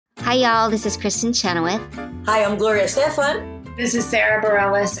Hi, y'all. This is Kristen Chenoweth. Hi, I'm Gloria Stefan. This is Sarah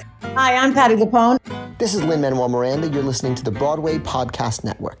Bareilles. Hi, I'm Patty Lapone. This is Lin-Manuel Miranda. You're listening to the Broadway Podcast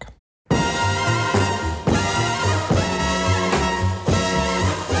Network.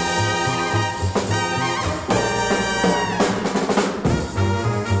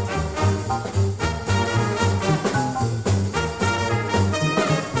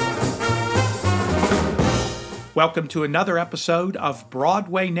 Welcome to another episode of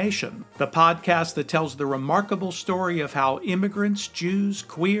Broadway Nation, the podcast that tells the remarkable story of how immigrants, Jews,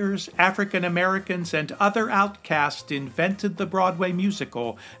 queers, African Americans, and other outcasts invented the Broadway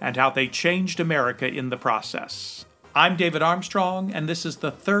musical and how they changed America in the process. I'm David Armstrong, and this is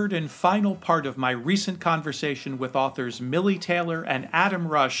the third and final part of my recent conversation with authors Millie Taylor and Adam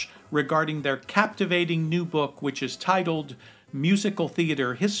Rush regarding their captivating new book, which is titled Musical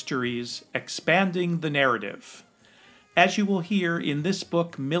Theater Histories, Expanding the Narrative. As you will hear, in this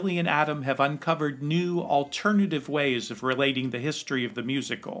book, Millie and Adam have uncovered new, alternative ways of relating the history of the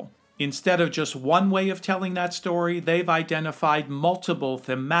musical. Instead of just one way of telling that story, they've identified multiple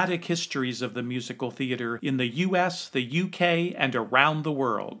thematic histories of the musical theater in the US, the UK, and around the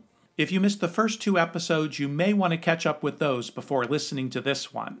world. If you missed the first two episodes, you may want to catch up with those before listening to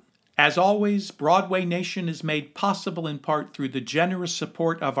this one. As always, Broadway Nation is made possible in part through the generous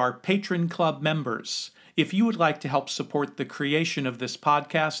support of our Patron Club members. If you would like to help support the creation of this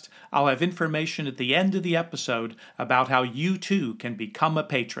podcast, I'll have information at the end of the episode about how you too can become a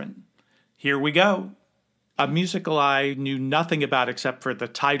patron. Here we go. A musical I knew nothing about except for the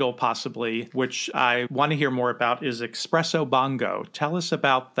title, possibly, which I want to hear more about, is Espresso Bongo. Tell us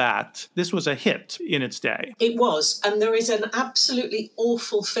about that. This was a hit in its day. It was, and there is an absolutely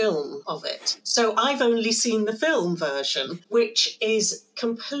awful film of it. So I've only seen the film version, which is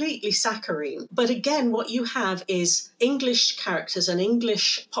completely saccharine. But again, what you have is English characters, an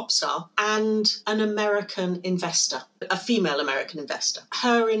English pop star, and an American investor, a female American investor.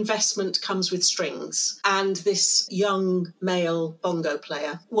 Her investment comes with strings, and this young male bongo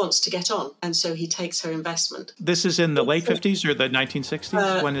player wants to get on, and so he takes her investment. This is in the late 50s or the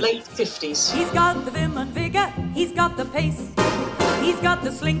 1960s? Late 50s. He's got the vim and vigor, he's got the pace, he's got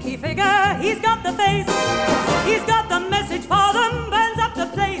the slinky figure, he's got the face, he's got the message for them, burns up the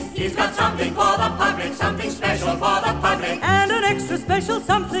place. He's got something for the public, something special for the public, and an extra special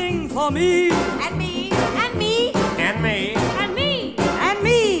something for me. And me, and me, and me, and me, and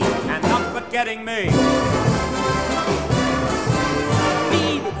me, and not forgetting me.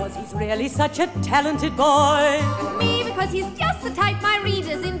 Me because he's really such a talented boy. Me because he's just the type my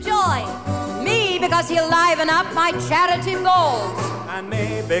readers enjoy. Me because he'll liven up my charity goals. And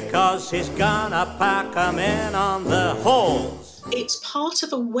me because he's gonna pack 'em in on the halls. It's part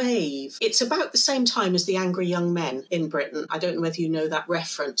of a wave. It's about the same time as The Angry Young Men in Britain. I don't know whether you know that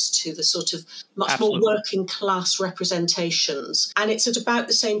reference to the sort of much Absolutely. more working class representations. And it's at about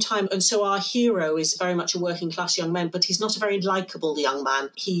the same time. And so our hero is very much a working class young man, but he's not a very likeable young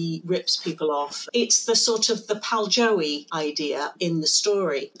man. He rips people off. It's the sort of the Pal Joey idea in the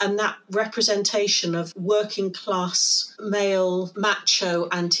story. And that representation of working class male macho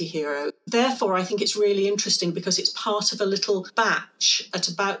anti-hero. Therefore, I think it's really interesting because it's part of a little batch at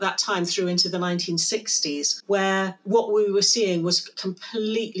about that time through into the 1960s, where what we were seeing was a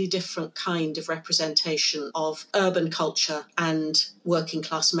completely different kind of representation of urban culture and working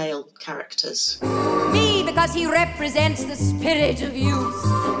class male characters. Me because he represents the spirit of youth.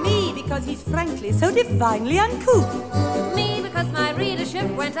 Me because he's frankly so divinely uncouth. Me because my readership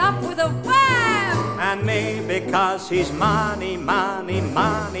went up with a wham. And me because he's money, money,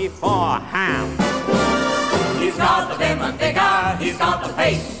 money for ham. He's got the vim and vigor, he's got the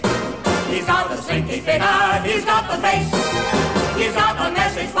pace, he's got the slinky figure, he's got the face, he's got the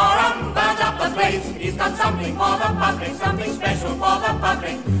message for 'em, burns up the place. He's got something for the public, something special for the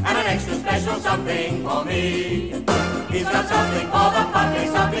public, and an extra special something for me. He's got something for the public,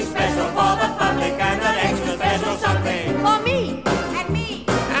 something special for the public, and an extra special something for me, and me,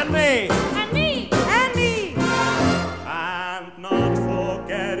 and me, and me, and me, and not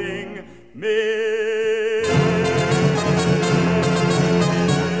forgetting me.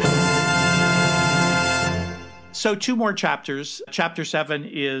 So 2 more chapters. Chapter 7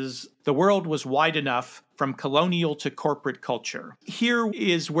 is The World Was Wide Enough, From Colonial to Corporate Culture. Here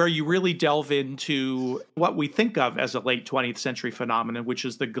is where you really delve into what we think of as a late 20th century phenomenon, which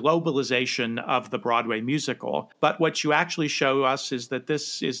is the globalization of the Broadway musical. But what you actually show us is that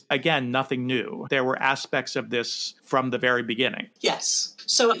this is, again, nothing new. There were aspects of this from the very beginning. Yes.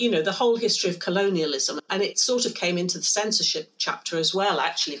 So, the whole history of colonialism, and it sort of came into the censorship chapter as well,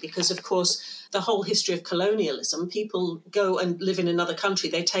 actually, because, of course, the whole history of colonialism, people go and live in another country,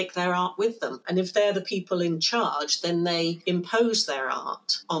 they take their art with them. And if they're the people in charge, then they impose their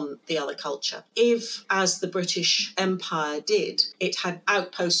art on the other culture. If, as the British Empire did, it had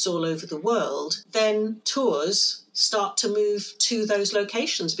outposts all over the world, then tours start to move to those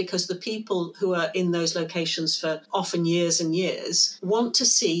locations because the people who are in those locations for often years and years want to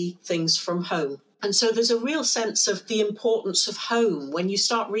see things from home. And so there's a real sense of the importance of home. When you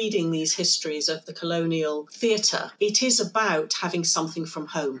start reading these histories of the colonial theatre, it is about having something from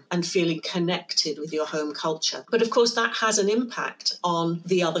home and feeling connected with your home culture. But of course, that has an impact on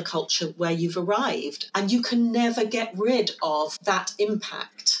the other culture where you've arrived, and you can never get rid of that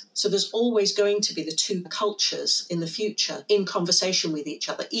impact. So there's always going to be the two cultures in the future in conversation with each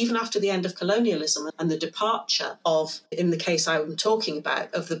other, even after the end of colonialism and the departure of, in the case I'm talking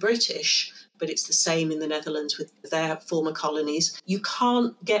about, of the British, but it's the same in the Netherlands with their former colonies. You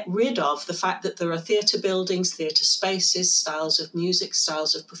can't get rid of the fact that there are theatre buildings, theatre spaces, styles of music,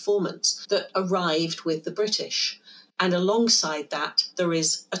 styles of performance that arrived with the British. And alongside that, there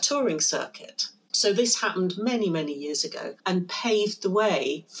is a touring circuit. So this happened many, many years ago and paved the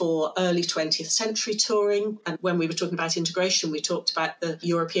way for early 20th century touring. And when we were talking about integration, we talked about the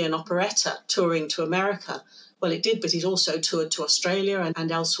European operetta touring to America. Well, it did, but it also toured to Australia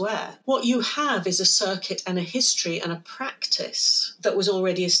and elsewhere. What you have is a circuit and a history and a practice that was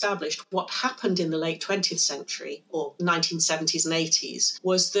already established. What happened in the late 20th century, or 1970s and 80s,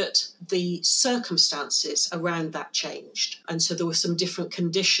 was that the circumstances around that changed. And so there were some different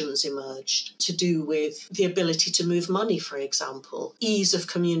conditions emerged to do with the ability to move money, for example, ease of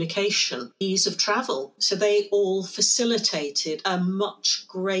communication, ease of travel. So they all facilitated a much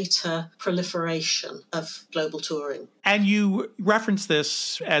greater proliferation of global touring. And you reference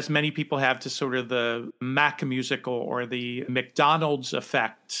this, as many people have, to sort of the Mac musical or the McDonald's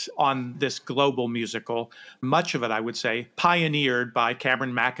effect on this global musical. Much of it, I would say, pioneered by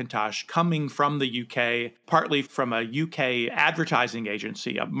Cameron Mackintosh, coming from the UK, partly from a UK advertising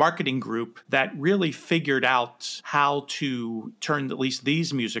agency, a marketing group that really figured out how to turn at least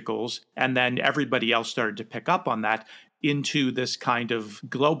these musicals, and then everybody else started to pick up on that, into this kind of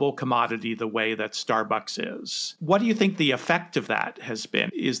global commodity the way that Starbucks is. What do you think the effect of that has been?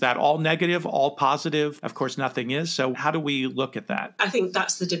 Is that all negative, all positive? Of course, nothing is. So how do we look at that? I think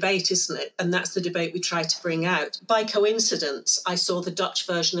that's the debate, isn't it? And that's the debate we try to bring out. By coincidence, I saw the Dutch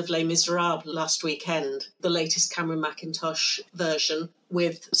version of Les Miserables last weekend, the latest Cameron Mackintosh version,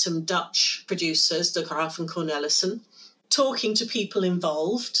 with some Dutch producers, De Graaf and Cornelissen. Talking to people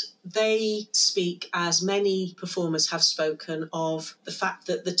involved, they speak, as many performers have spoken, of the fact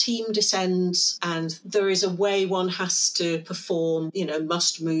that the team descends and there is a way one has to perform,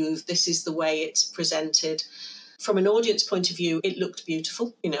 must move. This is the way it's presented. From an audience point of view, it looked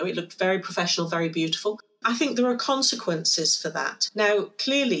beautiful. It looked very professional, very beautiful. I think there are consequences for that. Now,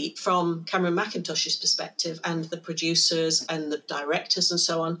 clearly, from Cameron Mackintosh's perspective and the producers and the directors and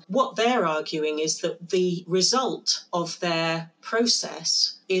so on, what they're arguing is that the result of their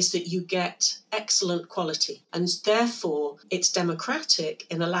process is that you get excellent quality. And therefore, it's democratic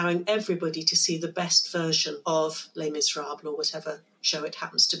in allowing everybody to see the best version of Les Miserables or whatever show it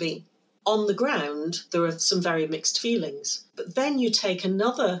happens to be. On the ground, there are some very mixed feelings. But then you take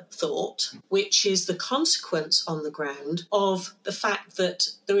another thought, which is the consequence on the ground of the fact that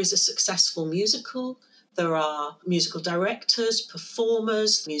there is a successful musical. There are musical directors,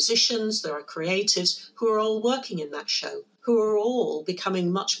 performers, musicians, there are creatives who are all working in that show, who are all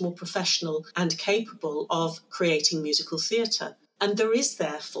becoming much more professional and capable of creating musical theatre. And there is,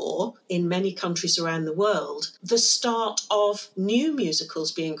 therefore, in many countries around the world, the start of new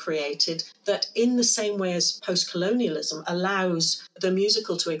musicals being created that, in the same way as post-colonialism, allows the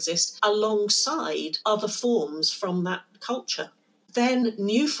musical to exist alongside other forms from that culture. Then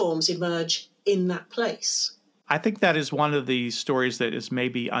new forms emerge in that place. I think that is one of the stories that is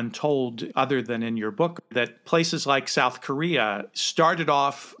maybe untold other than in your book, that places like South Korea started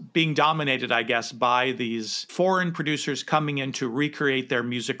off being dominated, I guess, by these foreign producers coming in to recreate their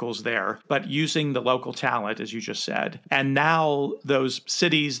musicals there, but using the local talent, as you just said. And now those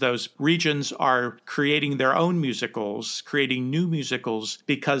cities, those regions are creating their own musicals, creating new musicals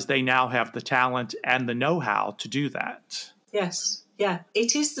because they now have the talent and the know-how to do that. Yes. Yeah,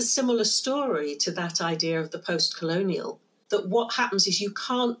 it is the similar story to that idea of the post-colonial, that what happens is you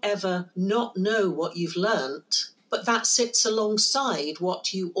can't ever not know what you've learnt, but that sits alongside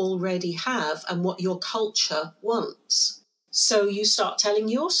what you already have and what your culture wants. So you start telling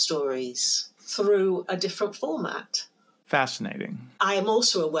your stories through a different format. Fascinating. I am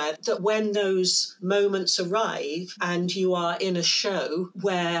also aware that when those moments arrive and you are in a show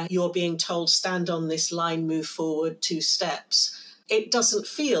where you're being told, stand on this line, move forward 2 steps, it doesn't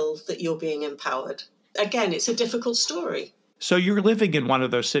feel that you're being empowered. Again, it's a difficult story. So you're living in one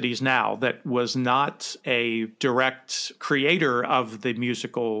of those cities now that was not a direct creator of the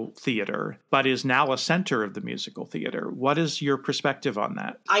musical theater, but is now a center of the musical theater. What is your perspective on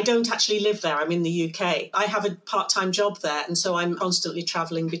that? I don't actually live there. I'm in the UK. I have a part-time job there, and so I'm constantly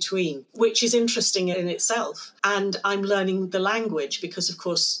travelling between, which is interesting in itself. And I'm learning the language because, of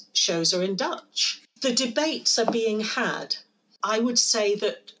course, shows are in Dutch. The debates are being had. I would say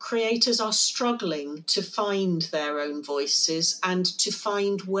that creators are struggling to find their own voices and to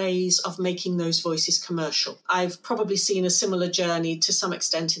find ways of making those voices commercial. I've probably seen a similar journey to some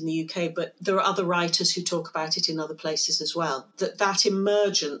extent in the UK, but there are other writers who talk about it in other places as well. That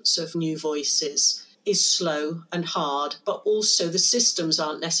emergence of new voices is slow and hard, but also the systems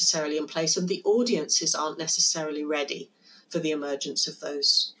aren't necessarily in place and the audiences aren't necessarily ready for the emergence of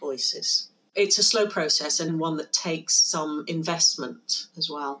those voices. It's a slow process and one that takes some investment as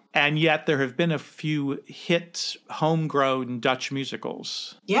well. And yet there have been a few hit homegrown Dutch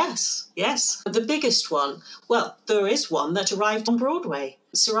musicals. Yes. The biggest one, well, there is one that arrived on Broadway.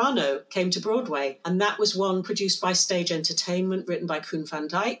 Cyrano came to Broadway, and that was one produced by Stage Entertainment, written by Koen van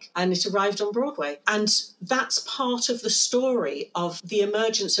Dyk, and it arrived on Broadway. And that's part of the story of the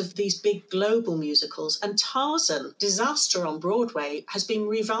emergence of these big global musicals. And Tarzan, Disaster on Broadway, has been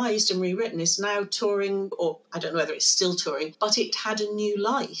revised and rewritten. It's now touring, or I don't know whether it's still touring, but it had a new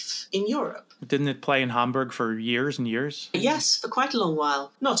life in Europe. Didn't it play in Hamburg for years and years? Yes, for quite a long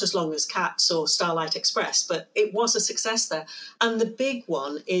while. Not as long as Cats or Starlight Express, but it was a success there. And the big one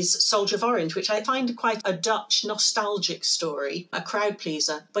is Soldier of Orange, which I find quite a Dutch nostalgic story, a crowd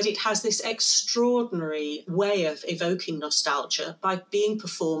pleaser, but it has this extraordinary way of evoking nostalgia by being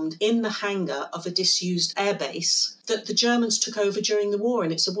performed in the hangar of a disused airbase that the Germans took over during the war,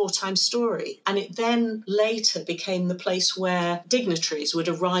 and it's a wartime story. And it then later became the place where dignitaries would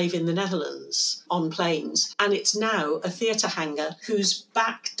arrive in the Netherlands on planes. And it's now a theatre hangar whose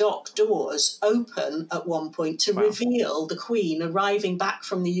back dock doors open at one point to reveal the Queen arriving back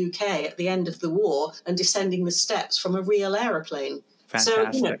from the UK at the end of the war and descending the steps from a real aeroplane.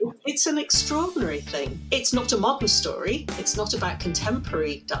 Fantastic. So, it's an extraordinary thing. It's not a modern story. It's not about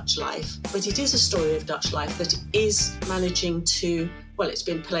contemporary Dutch life, but it is a story of Dutch life that is managing to, well, it's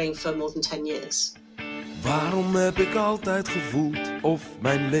been playing for more than 10 years. Waarom heb ik altijd gevoeld of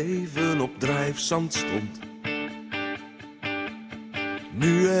mijn leven op drijfzand stond?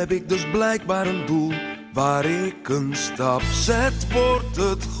 Nu heb ik dus blijkbaar een doel. Waar ik een stap zet, wordt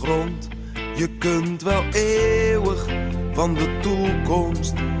het grond. Je kunt wel eeuwig van de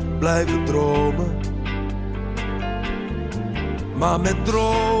toekomst blijven dromen. Maar met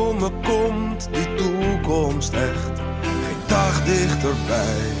dromen komt die toekomst echt geen dag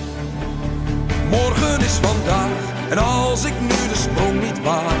dichterbij. Morgen is vandaag en als ik nu de sprong niet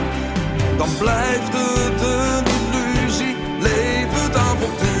waag, dan blijft het een illusie. Leef het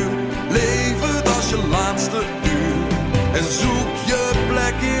avontuur, leef het als je laatste uur. En zoek je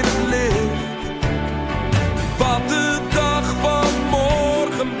plek in het licht. Wat de dag van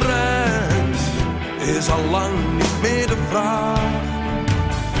morgen brengt, is al lang niet meer de vraag.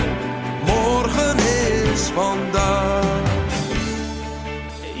 Morgen is vandaag.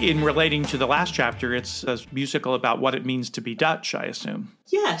 In relating to the last chapter, it's a musical about what it means to be Dutch, I assume.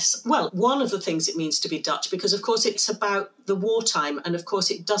 Yes. Well, one of the things it means to be Dutch, because of course it's about the wartime, and of course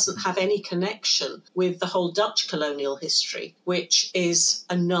it doesn't have any connection with the whole Dutch colonial history, which is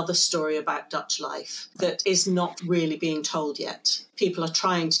another story about Dutch life that is not really being told yet. People are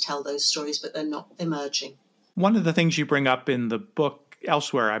trying to tell those stories, but they're not emerging. One of the things you bring up in the book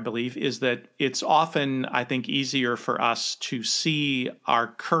elsewhere, I believe, is that it's often, I think, easier for us to see our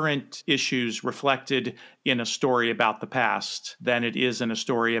current issues reflected in a story about the past than it is in a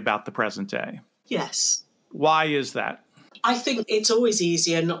story about the present day. Yes. Why is that? I think it's always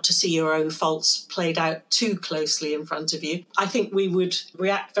easier not to see your own faults played out too closely in front of you. I think we would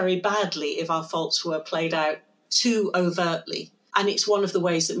react very badly if our faults were played out too overtly. And it's one of the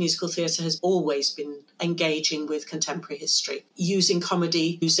ways that musical theatre has always been engaging with contemporary history, using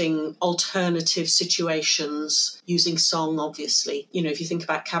comedy, using alternative situations, using song, obviously. If you think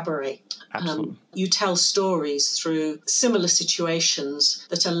about cabaret, Absolutely. You tell stories through similar situations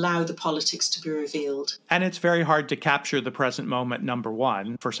that allow the politics to be revealed. And it's very hard to capture the present moment, number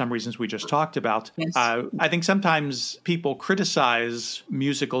one, for some reasons we just talked about. Yes. I think sometimes people criticize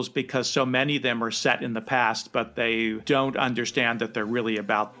musicals because so many of them are set in the past, but they don't understand that they're really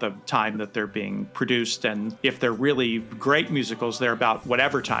about the time that they're being produced. And if they're really great musicals, they're about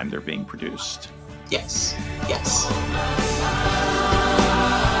whatever time they're being produced. Yes, yes.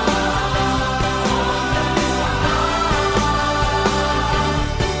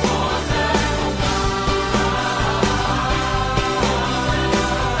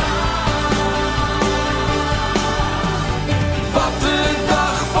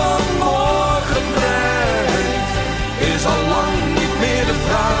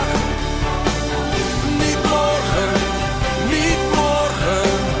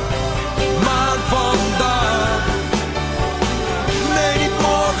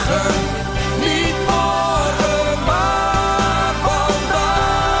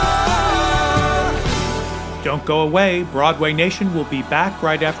 Don't go away. Broadway Nation will be back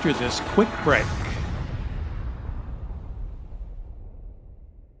right after this quick break.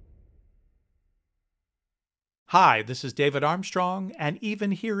 Hi, this is David Armstrong, and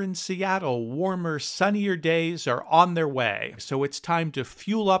even here in Seattle, warmer, sunnier days are on their way. So it's time to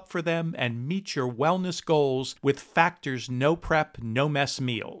fuel up for them and meet your wellness goals with Factor's no prep, no mess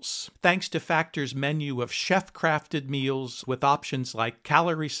meals. Thanks to Factor's menu of chef-crafted meals with options like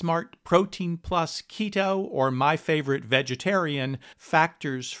Calorie Smart, Protein Plus, Keto, or my favorite, Vegetarian,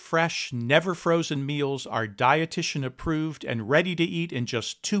 Factor's fresh, never frozen meals are dietitian approved and ready to eat in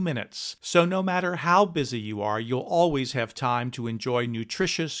just 2 minutes. So no matter how busy you are, you'll always have time to enjoy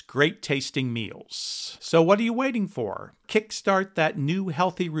nutritious, great-tasting meals. So what are you waiting for? Kickstart that new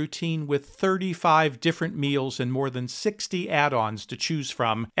healthy routine with 35 different meals and more than 60 add-ons to choose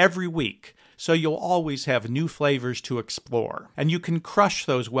from every week, so you'll always have new flavors to explore. And you can crush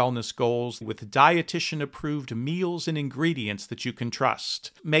those wellness goals with dietitian-approved meals and ingredients that you can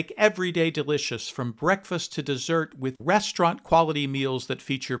trust. Make every day delicious from breakfast to dessert with restaurant-quality meals that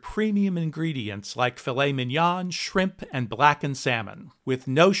feature premium ingredients like filet mignon, shrimp, and blackened salmon, with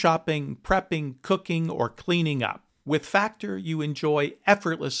no shopping, prepping, cooking, or cleaning up. With Factor, you enjoy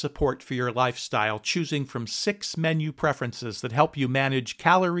effortless support for your lifestyle, choosing from 6 menu preferences that help you manage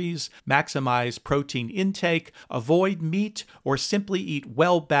calories, maximize protein intake, avoid meat, or simply eat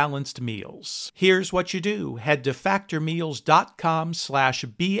well-balanced meals. Here's what you do. Head to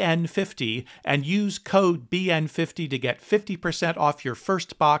factormeals.com/BN50 and use code BN50 to get 50% off your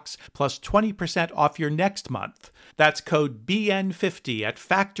first box plus 20% off your next month. That's code BN50 at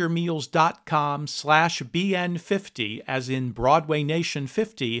factormeals.com/BN50, as in Broadway Nation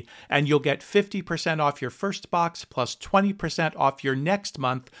 50, and you'll get 50% off your first box plus 20% off your next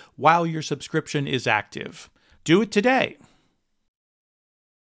month while your subscription is active. Do it today.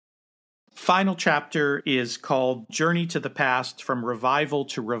 Final chapter is called Journey to the Past, From Revival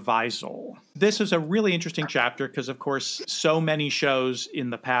to Revisal. This is a really interesting chapter because, of course, so many shows in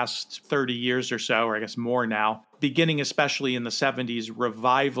the past 30 years or so, or I guess more now, beginning especially in the 70s,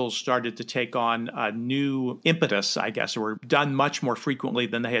 revivals started to take on a new impetus, I guess, or were done much more frequently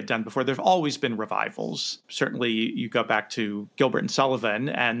than they had done before. There have always been revivals. Certainly, you go back to Gilbert and Sullivan,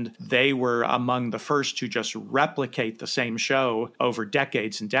 and they were among the first to just replicate the same show over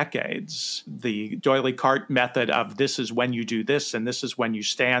decades and decades. The doily cart method of this is when you do this, and this is when you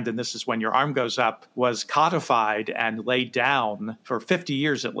stand, and this is when your arm goes up was codified and laid down for 50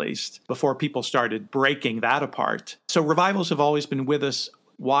 years at least before people started breaking that apart. So revivals have always been with us.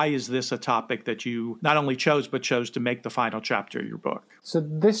 Why is this a topic that you not only chose, but chose to make the final chapter of your book? So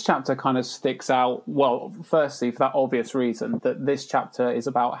this chapter kind of sticks out, well, firstly, for that obvious reason, that this chapter is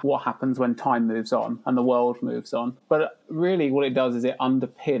about what happens when time moves on and the world moves on. But really what it does is it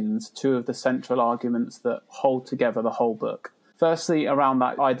underpins 2 of the central arguments that hold together the whole book. Firstly, around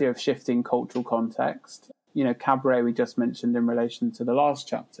that idea of shifting cultural context. Cabaret we just mentioned in relation to the last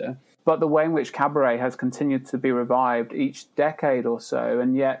chapter. But the way in which cabaret has continued to be revived each decade or so,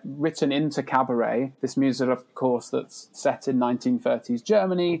 and yet written into cabaret, this musical, of course, that's set in 1930s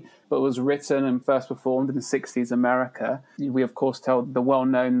Germany, but was written and first performed in the 60s America. We, of course, tell the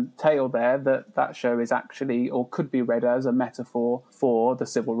well-known tale there that show is actually, or could be read as, a metaphor for the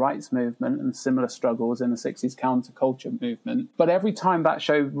civil rights movement and similar struggles in the 60s counterculture movement. But every time that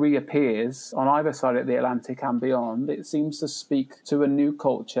show reappears on either side of the Atlantic and beyond, it seems to speak to a new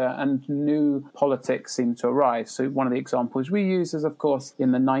culture and and new politics seem to arise. So one of the examples we use is, of course,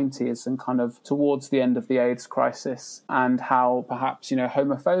 in the 90s and kind of towards the end of the AIDS crisis, and how perhaps,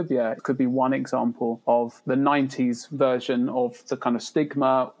 homophobia could be one example of the 90s version of the kind of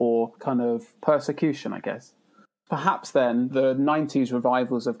stigma or kind of persecution, I guess. Perhaps then the 90s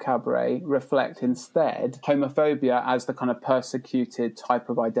revivals of cabaret reflect instead homophobia as the kind of persecuted type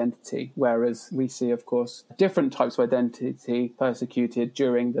of identity, whereas we see, of course, different types of identity persecuted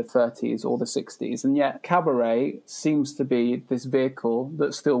during the 30s or the 60s. And yet cabaret seems to be this vehicle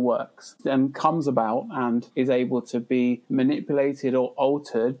that still works and comes about and is able to be manipulated or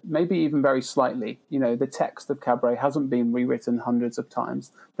altered, maybe even very slightly. The text of cabaret hasn't been rewritten hundreds of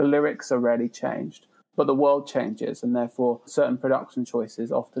times. The lyrics are rarely changed. But the world changes, and therefore certain production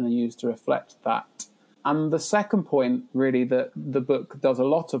choices often are used to reflect that. And the second point, really, that the book does a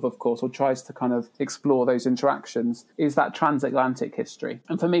lot of course, or tries to kind of explore those interactions, is that transatlantic history.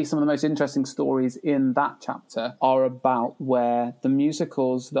 And for me, some of the most interesting stories in that chapter are about where the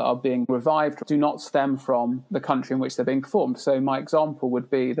musicals that are being revived do not stem from the country in which they're being performed. So my example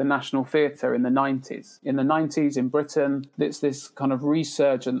would be the National Theatre in the 90s. In the 90s in Britain, it's this kind of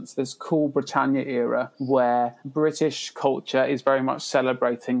resurgence, this cool Britannia era, where British culture is very much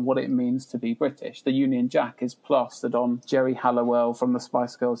celebrating what it means to be British. The Union Jack is plastered on Jerry Halliwell from the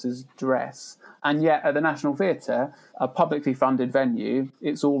Spice Girls' dress. And yet at the National Theatre, a publicly funded venue,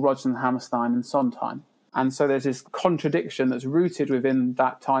 it's all Rodgers and Hammerstein and Sondheim. And so there's this contradiction that's rooted within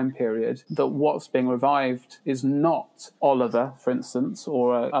that time period, that what's being revived is not Oliver, for instance,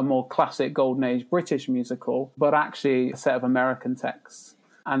 or a more classic Golden Age British musical, but actually a set of American texts.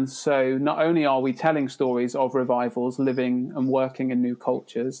 And so not only are we telling stories of revivals living and working in new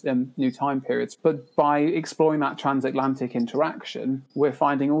cultures and new time periods, but by exploring that transatlantic interaction, we're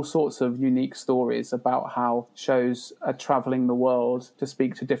finding all sorts of unique stories about how shows are travelling the world to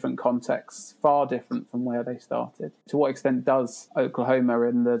speak to different contexts, far different from where they started. To what extent does Oklahoma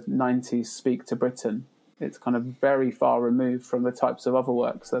in the 90s speak to Britain? It's kind of very far removed from the types of other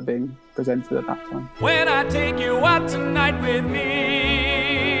works that are being presented at that time. When I take you out tonight with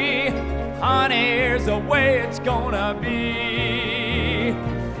me, honey, here's the way it's gonna be.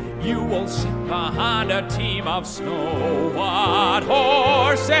 You will sit behind a team of snow-white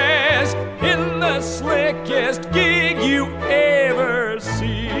horses in the slickest gig you ever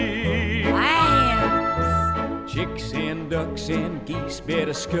see. Chicks and ducks and geese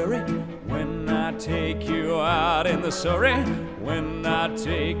better scurry when I take you out in the Surrey. When I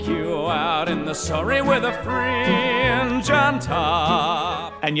take you out in the Surrey with a fringe on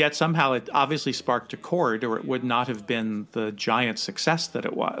top. And yet somehow it obviously sparked a chord, or it would not have been the giant success that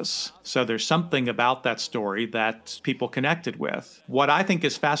it was. So there's something about that story that people connected with. What I think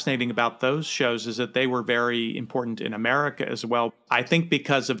is fascinating about those shows is that they were very important in America as well. I think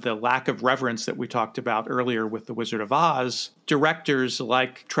because of the lack of reverence that we talked about earlier with The Wizard of Oz, directors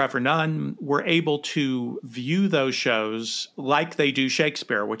like Trevor Nunn were able to view those shows like they do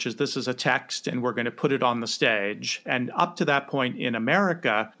Shakespeare, which is this is a text and we're going to put it on the stage. And up to that point in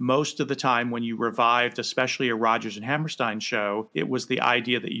America, most of the time when you revived, especially a Rodgers and Hammerstein show, it was the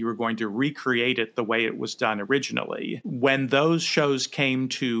idea that you were going to recreate it the way it was done originally. When those shows came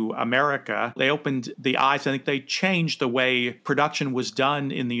to America, they opened the eyes. I think they changed the way production was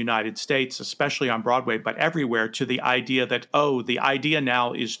done in the United States, especially on Broadway, but everywhere, to the idea that, the idea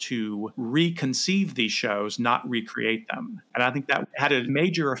now is to reconceive these shows, not recreate them. And I think that had a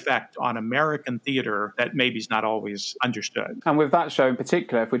major effect on American theater that maybe is not always understood. And with that show in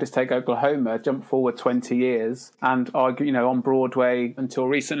particular, if we just take Oklahoma, jump forward 20 years and argue, on Broadway until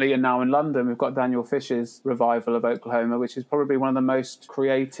recently and now in London, we've got Daniel Fisher's revival of Oklahoma, which is probably one of the most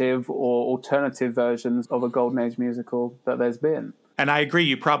creative or alternative versions of a Golden Age musical that there's been. And I agree,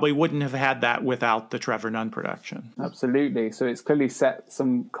 you probably wouldn't have had that without the Trevor Nunn production. Absolutely. So it's clearly set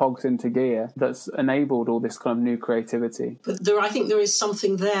some cogs into gear that's enabled all this kind of new creativity. But I think there is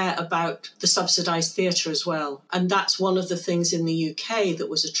something there about the subsidised theatre as well. And that's one of the things in the UK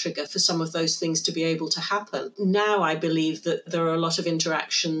that was a trigger for some of those things to be able to happen. Now I believe that there are a lot of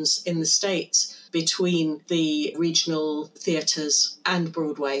interactions in the States between the regional theatres and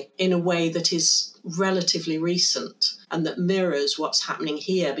Broadway in a way that is relatively recent, and that mirrors what's happening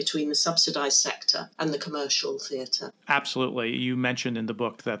here between the subsidised sector and the commercial theatre. Absolutely. You mentioned in the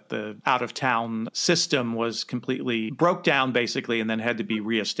book that the out-of-town system was completely broke down, basically, and then had to be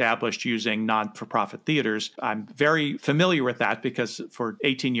reestablished using non-for-profit theaters. I'm very familiar with that because for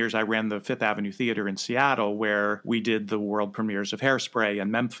 18 years I ran the Fifth Avenue Theater in Seattle, where we did the world premieres of Hairspray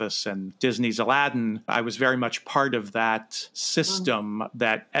and Memphis and Disney's Aladdin Aladdin, I was very much part of that system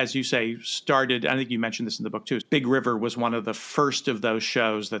that, as you say, started, I think you mentioned this in the book too, Big River was one of the first of those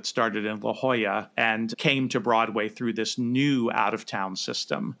shows that started in La Jolla and came to Broadway through this new out-of-town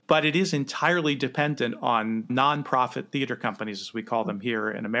system. But it is entirely dependent on nonprofit theater companies, as we call them here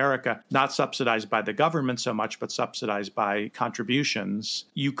in America, not subsidized by the government so much, but subsidized by contributions.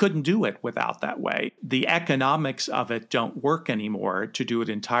 You couldn't do it without that way. The economics of it don't work anymore to do it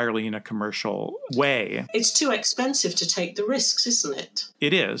entirely in a commercial way. It's too expensive to take the risks, isn't it?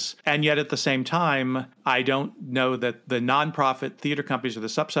 It is. And yet at the same time, I don't know that the nonprofit theater companies or the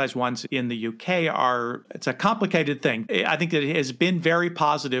subsidized ones in the UK it's a complicated thing. I think that it has been very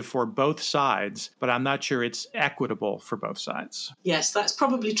positive for both sides, but I'm not sure it's equitable for both sides. Yes, that's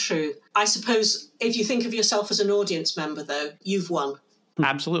probably true. I suppose if you think of yourself as an audience member, though, you've won.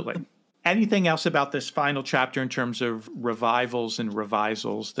 Absolutely. Anything else about this final chapter in terms of revivals and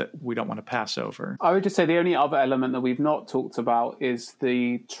revisals that we don't want to pass over? I would just say the only other element that we've not talked about is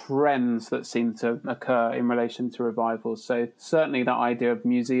the trends that seem to occur in relation to revivals. So certainly that idea of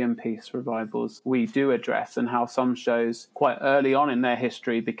museum piece revivals we do address, and how some shows quite early on in their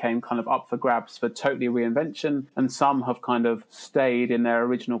history became kind of up for grabs for totally reinvention, and some have kind of stayed in their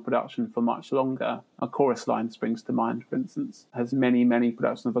original production for much longer. A Chorus Line springs to mind, for instance, has many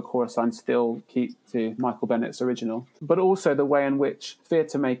productions of A Chorus Line still keep to Michael Bennett's original. But also the way in which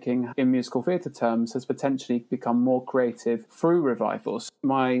theatre making in musical theatre terms has potentially become more creative through revivals.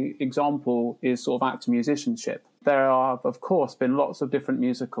 My example is sort of actor musicianship. There are, of course, been lots of different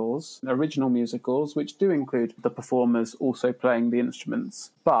musicals, original musicals, which do include the performers also playing the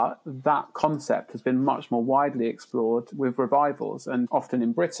instruments. But that concept has been much more widely explored with revivals, and often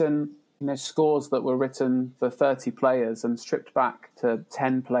in Britain, scores that were written for 30 players and stripped back to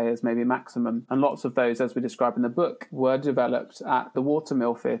 10 players, maybe maximum. And lots of those, as we describe in the book, were developed at the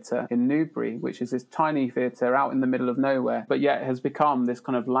Watermill Theatre in Newbury, which is this tiny theatre out in the middle of nowhere, but yet has become this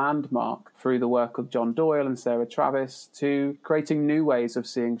kind of landmark through the work of John Doyle and Sarah Travis to creating new ways of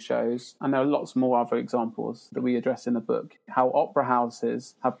seeing shows. And there are lots more other examples that we address in the book, how opera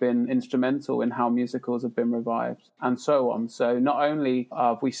houses have been instrumental in how musicals have been revived, and so on. So not only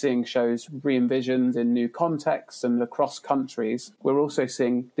are we seeing shows re-envisioned in new contexts and across countries, we're also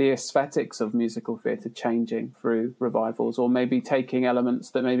seeing the aesthetics of musical theatre changing through revivals, or maybe taking elements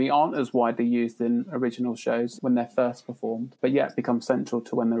that maybe aren't as widely used in original shows when they're first performed, but yet become central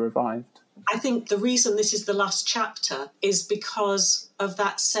to when they're revived. I think the reason this is the last chapter is because of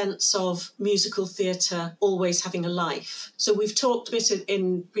that sense of musical theatre always having a life. So we've talked a bit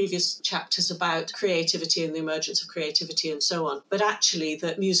in previous chapters about creativity and the emergence of creativity and so on, but actually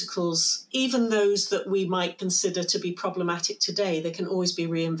that musicals, even those that we might consider to be problematic today, they can always be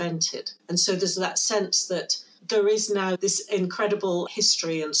reinvented. And so there's that sense that there is now this incredible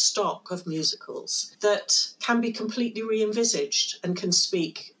history and stock of musicals that can be completely re-envisaged and can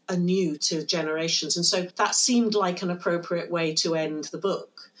speak anew to generations. And so that seemed like an appropriate way to end the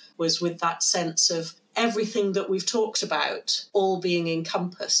book, was with that sense of everything that we've talked about all being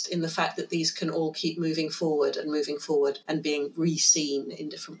encompassed in the fact that these can all keep moving forward and being re-seen in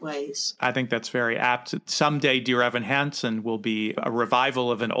different ways. I think that's very apt. Someday Dear Evan Hansen will be a revival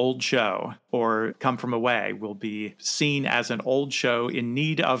of an old show, or Come From Away will be seen as an old show in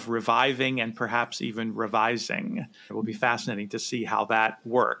need of reviving and perhaps even revising. It will be fascinating to see how that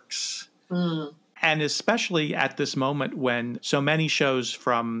works. And especially at this moment when so many shows,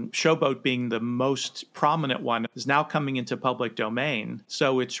 from Showboat being the most prominent one, is now coming into public domain.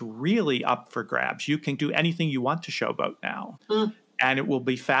 So it's really up for grabs. You can do anything you want to Showboat now. And it will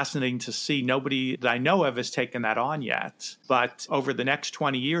be fascinating to see. Nobody that I know of has taken that on yet. But over the next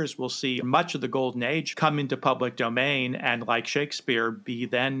 20 years, we'll see much of the golden age come into public domain and, like Shakespeare, be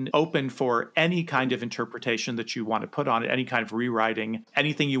then open for any kind of interpretation that you want to put on it, any kind of rewriting,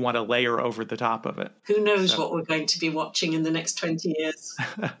 anything you want to layer over the top of it. Who knows what we're going to be watching in the next 20 years?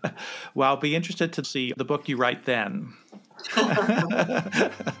 Well, I'll be interested to see the book you write then.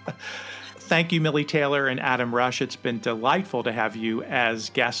 Thank you, Millie Taylor and Adam Rush. It's been delightful to have you as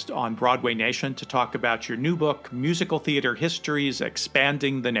guest on Broadway Nation to talk about your new book, Musical Theater Histories,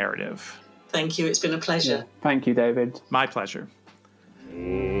 Expanding the Narrative. Thank you. It's been a pleasure. Yeah. Thank you, David. My pleasure. Old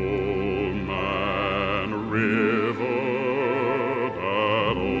Man River,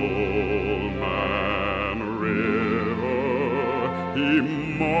 that old man River, he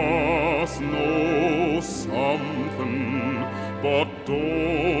must know something, but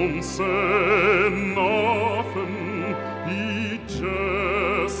don't say nothing. He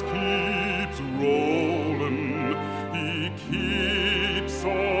just keeps rolling. He keeps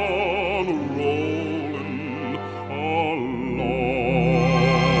on rolling along.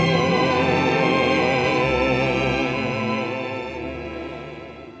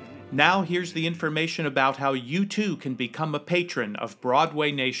 now here's the information about how you too can become a patron of Broadway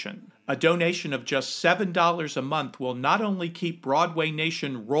Nation. A donation of just $7 a month will not only keep Broadway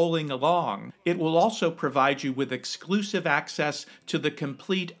Nation rolling along, it will also provide you with exclusive access to the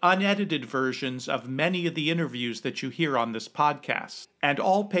complete unedited versions of many of the interviews that you hear on this podcast. And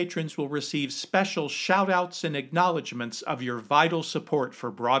all patrons will receive special shout-outs and acknowledgments of your vital support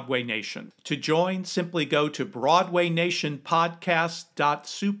for Broadway Nation. To join, simply go to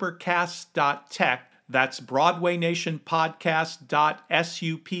BroadwayNationPodcast.supercast.tech. That's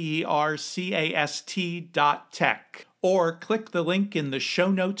BroadwayNationPodcast.supercast.tech. Or click the link in the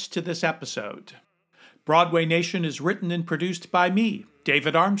show notes to this episode. Broadway Nation is written and produced by me,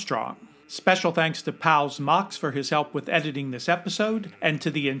 David Armstrong. Special thanks to Pals Mox for his help with editing this episode, and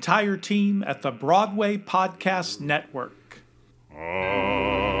to the entire team at the Broadway Podcast Network.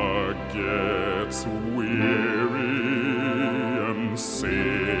 I get weary and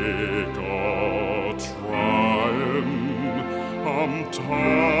sick of trying. I'm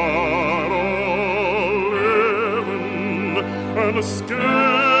tired of living and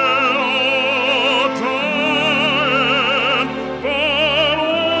scared.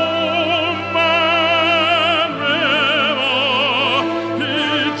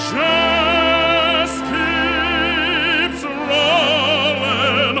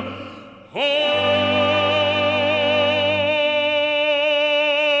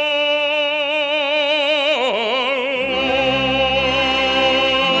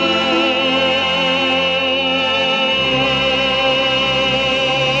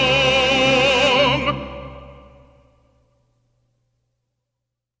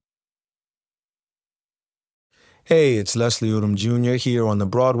 Hey, it's Leslie Odom Jr. here on the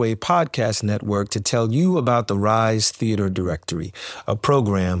Broadway Podcast Network to tell you about the Rise Theater Directory, a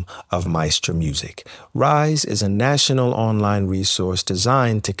program of Maestro Music. Rise is a national online resource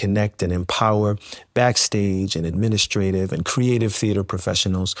designed to connect and empower backstage and administrative and creative theater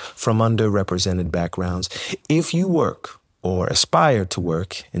professionals from underrepresented backgrounds. If you work or aspire to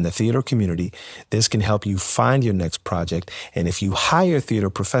work in the theater community, this can help you find your next project. And if you hire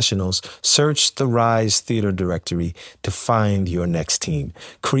theater professionals, search the Rise Theater Directory to find your next team.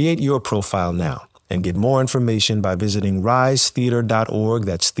 Create your profile now and get more information by visiting risetheater.org.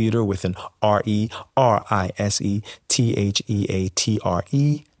 That's theater with an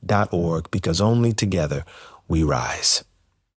RERISETHEATRE.org, because only together we rise.